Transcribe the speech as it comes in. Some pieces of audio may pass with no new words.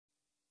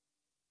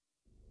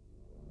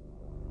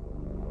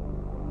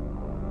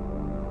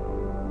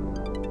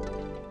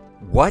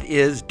What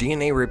is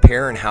DNA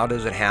repair and how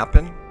does it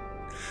happen?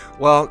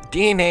 Well,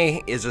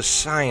 DNA is a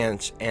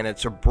science and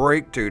it's a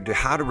breakthrough to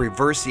how to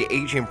reverse the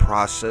aging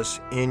process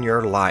in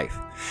your life.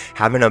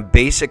 Having a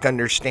basic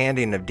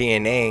understanding of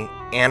DNA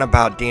and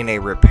about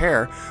DNA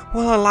repair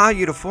will allow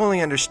you to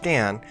fully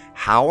understand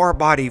how our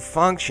body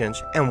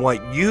functions and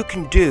what you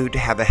can do to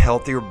have a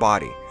healthier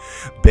body.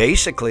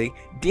 Basically,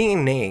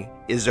 DNA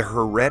is the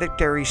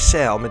hereditary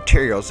cell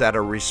materials that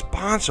are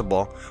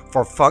responsible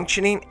for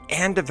functioning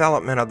and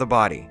development of the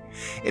body.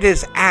 It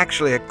is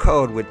actually a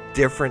code with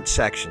different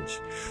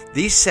sections.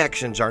 These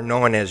sections are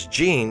known as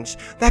genes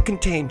that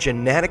contain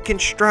genetic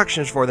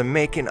instructions for the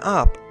making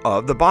up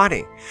of the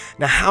body.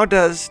 Now, how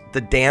does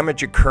the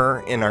damage occur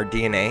in our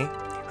DNA?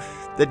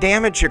 The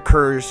damage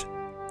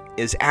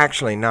is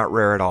actually not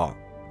rare at all.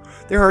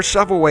 There are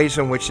several ways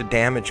in which the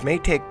damage may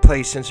take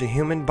place since the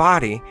human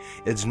body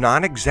is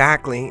not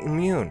exactly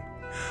immune.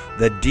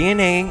 The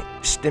DNA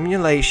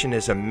stimulation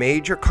is a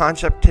major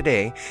concept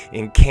today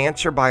in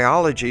cancer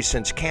biology,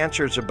 since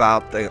cancer is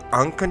about the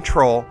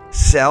uncontrolled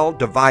cell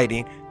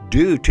dividing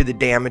due to the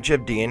damage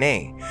of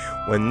DNA.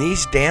 When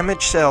these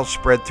damaged cells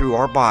spread through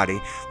our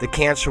body, the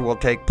cancer will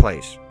take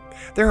place.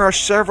 There are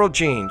several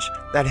genes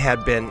that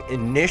had been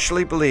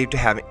initially believed to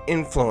have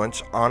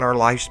influence on our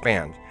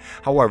lifespans.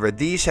 However,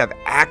 these have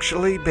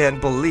actually been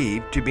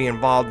believed to be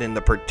involved in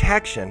the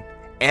protection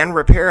and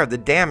repair of the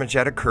damage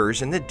that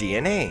occurs in the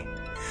DNA.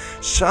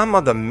 Some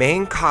of the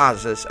main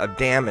causes of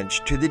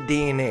damage to the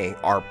DNA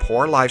are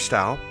poor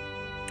lifestyle,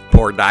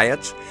 poor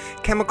diets,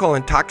 chemical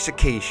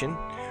intoxication,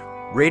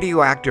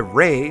 radioactive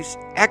rays,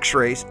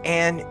 X-rays,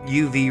 and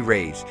UV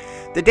rays.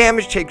 The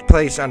damage takes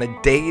place on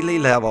a daily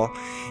level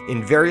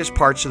in various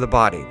parts of the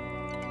body.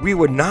 We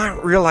would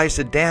not realize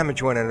the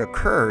damage when it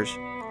occurs,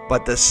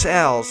 but the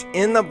cells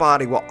in the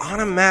body will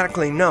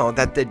automatically know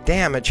that the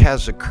damage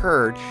has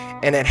occurred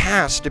and it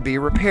has to be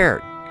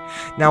repaired.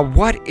 Now,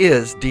 what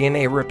is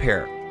DNA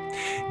repair?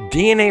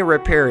 DNA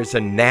repair is a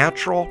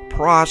natural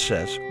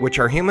process which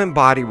our human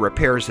body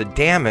repairs the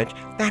damage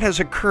that has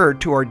occurred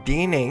to our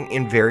DNA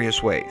in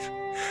various ways.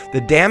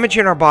 The damage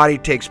in our body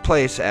takes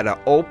place at a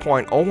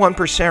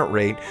 0.01%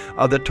 rate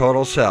of the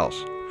total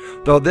cells.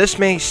 Though this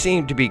may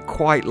seem to be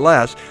quite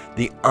less,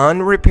 the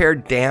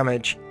unrepaired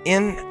damage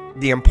in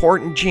the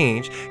important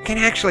genes can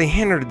actually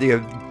hinder the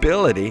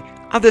ability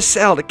of the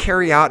cell to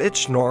carry out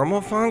its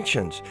normal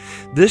functions.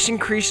 This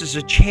increases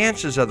the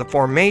chances of the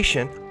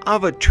formation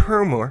of a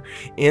tumor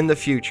in the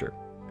future.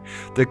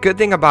 The good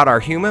thing about our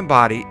human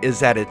body is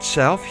that it's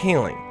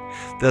self-healing.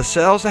 The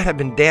cells that have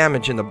been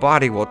damaged in the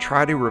body will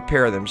try to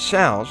repair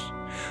themselves.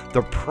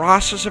 The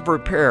process of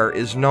repair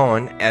is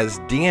known as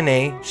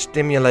DNA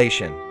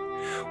stimulation.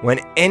 When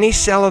any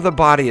cell of the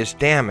body is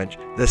damaged,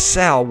 the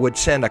cell would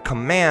send a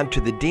command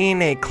to the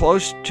DNA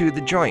close to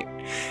the joint,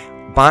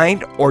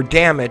 bind or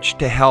damage,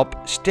 to help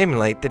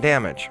stimulate the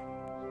damage.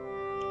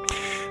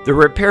 The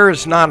repair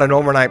is not an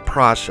overnight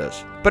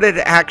process, but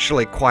it's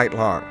actually quite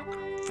long.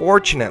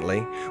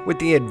 Fortunately, with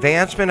the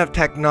advancement of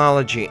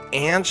technology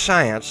and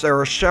science, there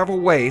are several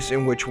ways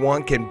in which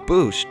one can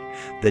boost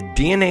the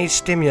DNA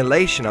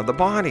stimulation of the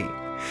body.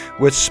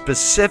 With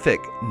specific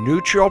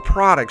nutritional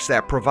products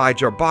that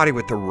provides our body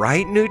with the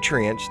right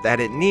nutrients that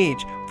it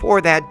needs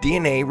for that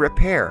DNA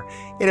repair,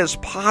 it is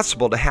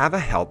possible to have a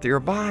healthier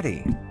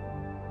body.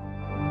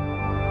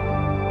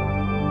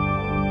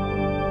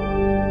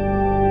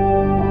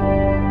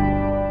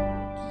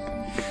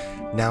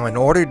 Now, in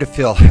order to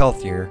feel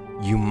healthier,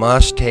 you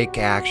must take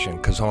action,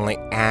 because only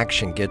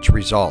action gets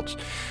results.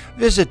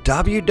 Visit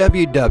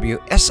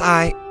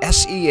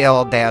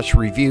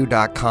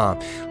www.sel-review.com.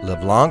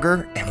 Live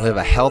longer and live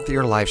a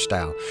healthier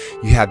lifestyle.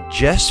 You have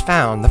just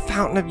found the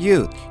fountain of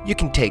youth. You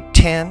can take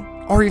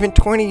 10 or even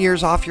 20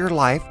 years off your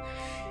life,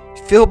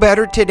 feel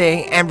better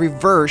today, and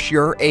reverse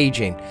your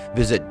aging.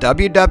 Visit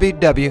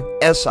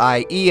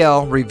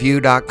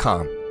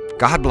www.selreview.com.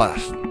 God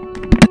bless.